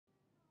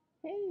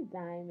Hey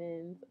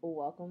diamonds,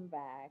 welcome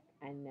back.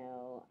 I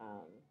know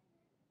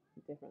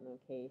different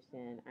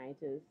location. I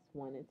just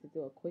wanted to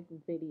do a quick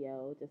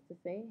video just to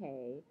say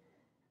hey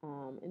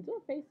and do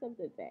a face of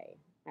the day.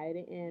 I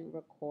didn't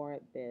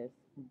record this,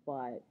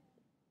 but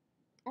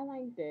I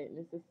liked it.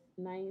 It's this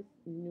nice,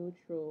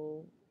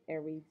 neutral,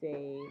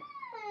 everyday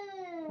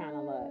kind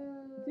of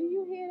look. Do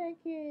you hear that,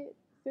 kid?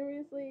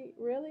 Seriously?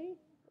 Really?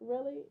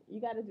 Really? You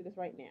got to do this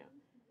right now.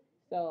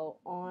 So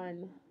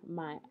on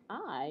my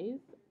eyes,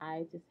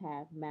 I just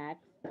have Max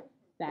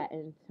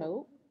Satin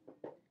Taupe.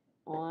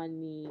 On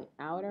the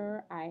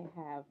outer, I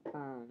have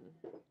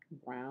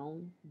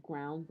brown,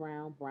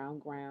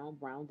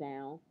 brown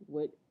down,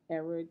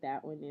 whatever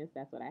that one is.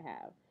 That's what I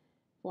have.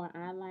 For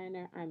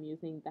eyeliner, I'm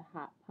using the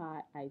Hot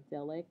Pot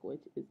Idyllic,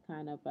 which is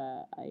kind of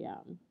a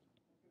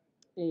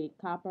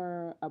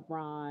copper, a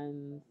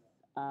bronze,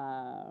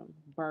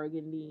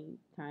 burgundy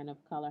kind of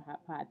color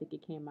Hot Pot. I think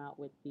it came out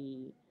with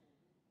the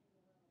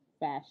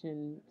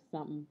fashion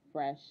something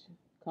fresh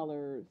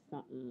color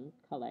something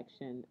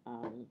collection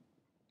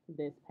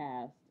this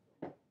past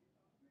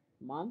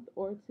month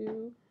or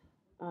two.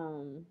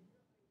 Um,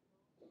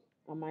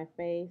 on my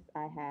face,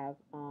 I have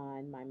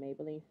on my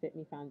Maybelline Fit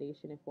Me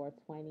foundation in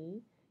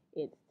 420.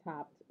 It's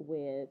topped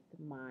with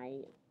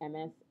my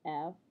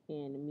MSF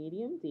in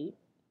medium deep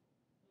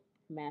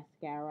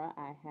mascara.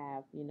 I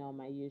have,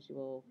 my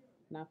usual,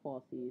 not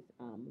falsies,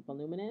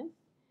 voluminous.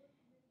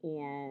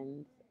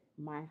 And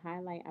my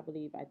highlight, I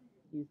believe I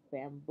use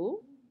bamboo.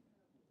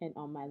 And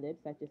on my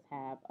lips, I just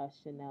have a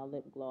Chanel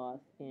lip gloss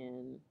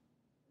in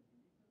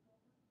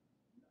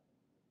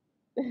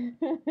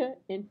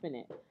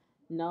Infinite.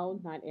 No,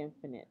 not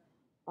Infinite.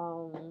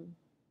 Um,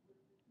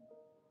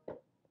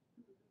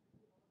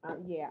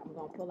 yeah, I'm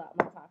gonna pull out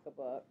my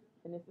pocketbook,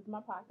 and this is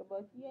my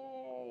pocketbook.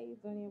 Yay!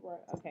 Doing it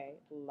work. Okay,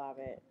 love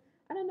it.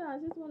 I don't know. I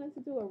just wanted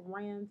to do a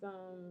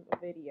random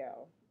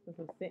video since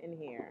I'm sitting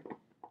here.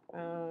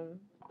 Um,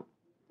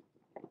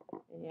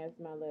 and here's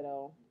my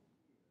little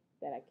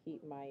that I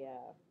keep my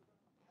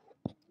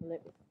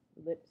lip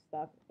lip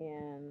stuff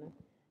in,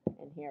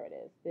 and here it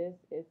is. This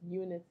is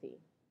Unity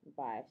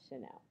by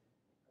Chanel.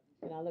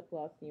 Chanel lip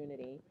gloss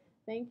Unity.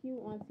 Thank you,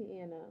 Auntie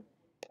Anna.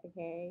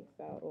 Okay,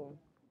 so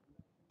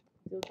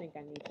I do think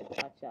I need to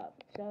touch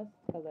up just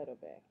a little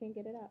bit. Can't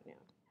get it out now.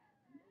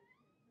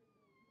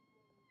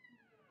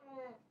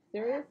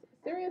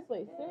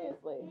 Seriously.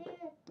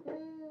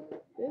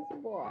 This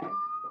boy,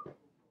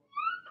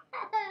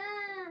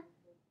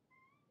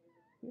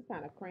 he's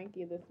kind of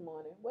cranky this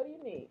morning. What do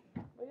you need?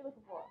 What are you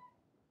looking for?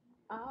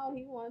 Oh,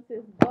 he wants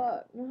his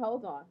book.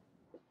 Hold on.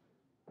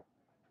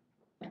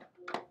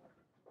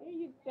 Here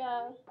you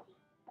go.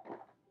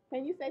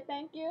 Can you say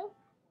thank you?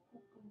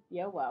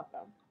 You're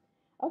welcome.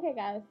 Okay,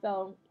 guys,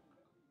 so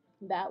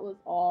that was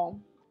all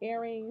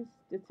earrings,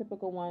 the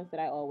typical ones that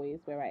I always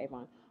wear at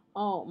Avon.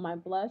 Oh, my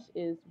blush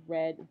is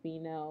Red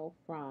Vino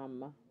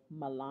from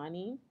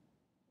Milani.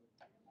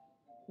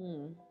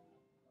 Hmm.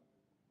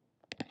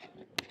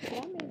 Should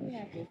I maybe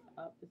have this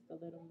up just a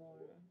little more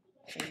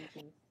so you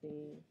can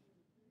see?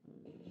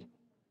 Hmm.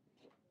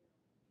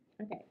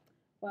 Okay.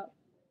 Well,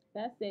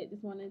 that's it.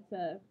 Just wanted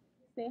to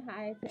say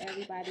hi to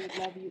everybody.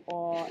 Love you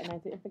all. And I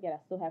didn't forget,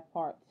 I still have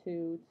part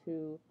two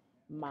to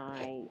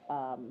my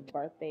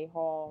birthday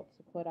haul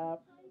to put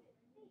up.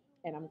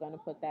 And I'm going to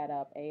put that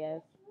up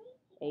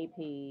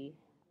ASAP.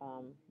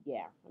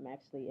 Yeah, I'm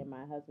actually in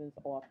my husband's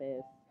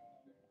office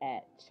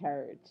at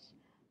church.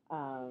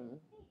 Um,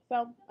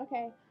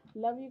 okay.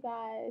 Love you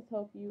guys.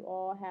 Hope you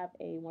all have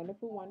a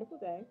wonderful, wonderful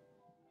day.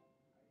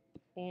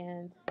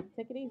 And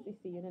take it easy.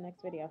 See you in the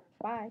next video.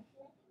 Bye.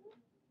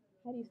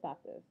 How do you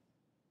stop this?